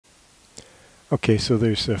Okay, so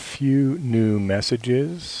there's a few new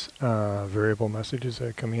messages, variable messages that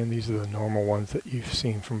are coming in. These are the normal ones that you've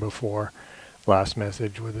seen from before. Last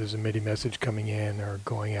message, where there's a MIDI message coming in or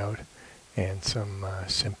going out, and some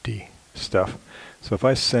SMPTE stuff. So if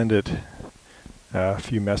I send it a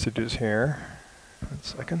few messages here, 1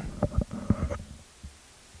 second.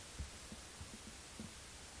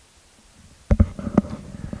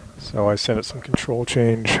 So I sent it some control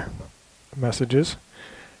change messages,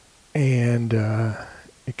 and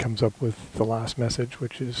it comes up with the last message,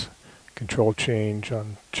 which is control change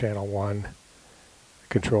on channel 1,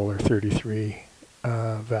 controller 33,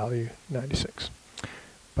 value 96.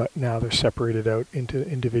 But now they're separated out into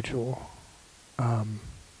individual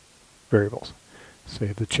variables. So you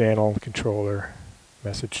have the channel, the controller,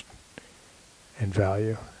 message, and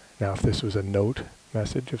value. Now if this was a note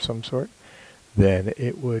message of some sort, then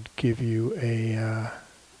it would give you a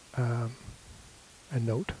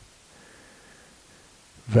note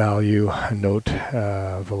value, a note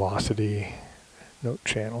velocity, note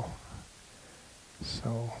channel.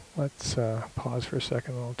 So let's pause for a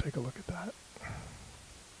second and I'll take a look at that.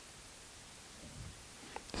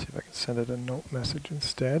 See if I can send it a note message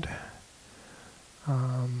instead. So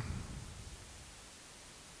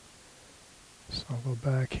I'll go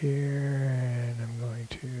back here and I'm going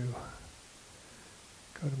to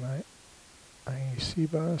go to my IEC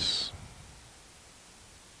bus.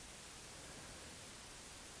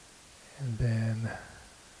 And then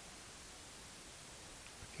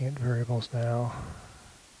looking at variables now.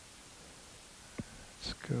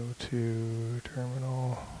 Let's go to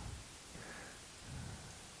terminal.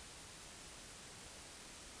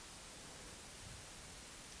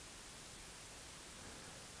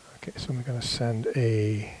 Okay, so I'm going to send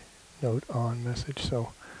a note on message.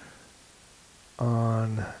 So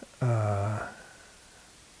on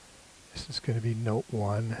this is going to be note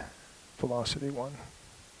 1, velocity 1.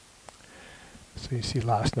 So you see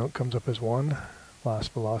last note comes up as 1,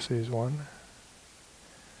 last velocity is 1,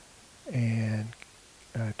 and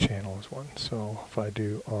channel is 1. So if I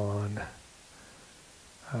do on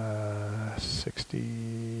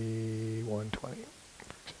 60, 120,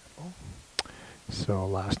 for example. So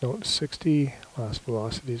last note is 60, last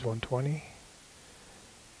velocity is 120.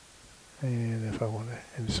 And if I want to,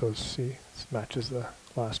 and so see, it matches the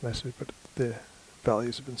last message, but the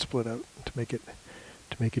values have been split out to make it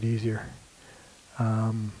easier.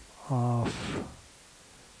 Off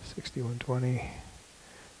 60, 120,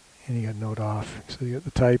 and you got note off. So you got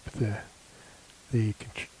the type,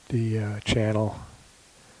 the channel,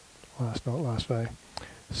 last note, last value.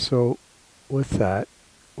 So with that,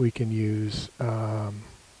 we can use.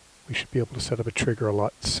 We should be able to set up a trigger a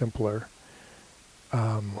lot simpler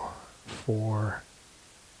for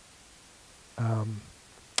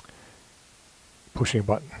pushing a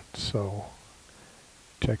button. So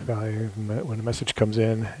check value when a message comes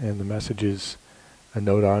in, and the message is a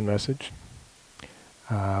note on message.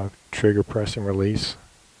 Trigger press and release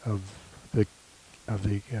of the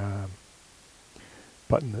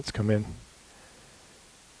button that's come in.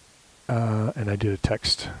 And I did a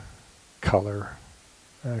text color.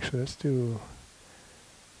 Actually, let's do.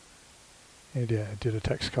 I did a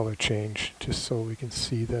text color change just so we can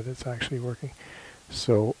see that it's actually working.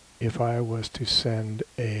 So if I was to send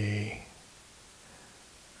a,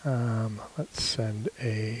 let's send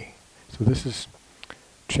a. So this is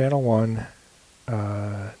channel 1,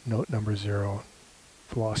 note number 0,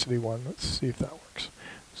 velocity 1. Let's see if that works.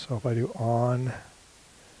 So if I do on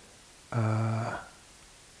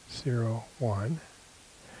 0, 1,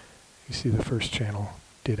 you see the first channel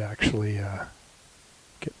did actually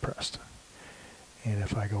get pressed. And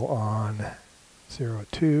if I go on 0,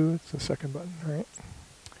 2, it's the second button, right?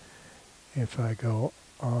 If I go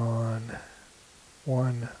on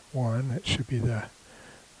 1, 1, it should be the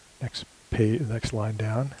next page, the next line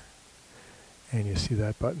down. And you see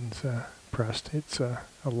that button's pressed. It's a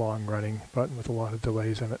long-running button with a lot of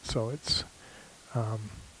delays in it, so it's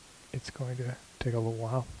going to take a little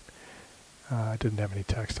while. It didn't have any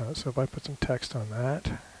text on it, so if I put some text on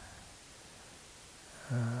that,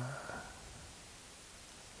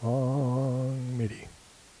 long MIDI.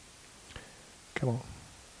 Come on.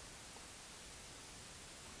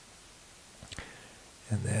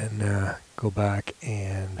 And then go back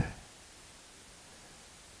and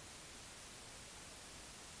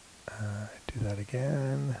do that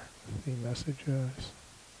again with the messages.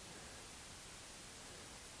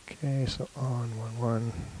 Okay, so on 1,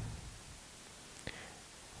 1.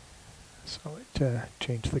 So it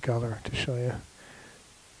changed the color to show you.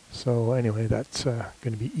 So anyway, that's going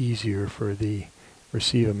to be easier for the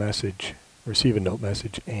receive a note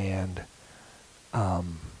message, and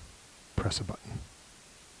press a button.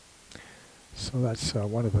 So that's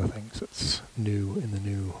one of the things that's new in the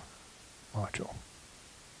new module.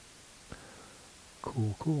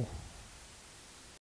 Cool, cool.